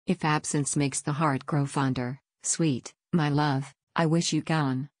If absence makes the heart grow fonder, sweet, my love, I wish you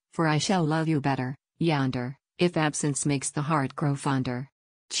gone, for I shall love you better, yonder. If absence makes the heart grow fonder.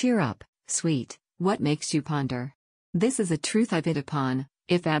 Cheer up, sweet, what makes you ponder? This is a truth I've hit upon.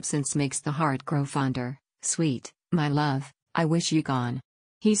 If absence makes the heart grow fonder, sweet, my love, I wish you gone.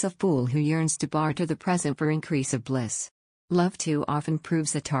 He's a fool who yearns to barter the present for increase of bliss. Love too often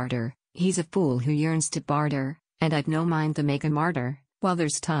proves a tartar. He's a fool who yearns to barter, and I've no mind to make a martyr, while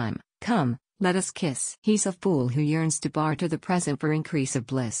there's time. Come, let us kiss. He's a fool who yearns to barter the present for increase of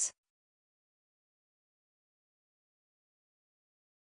bliss.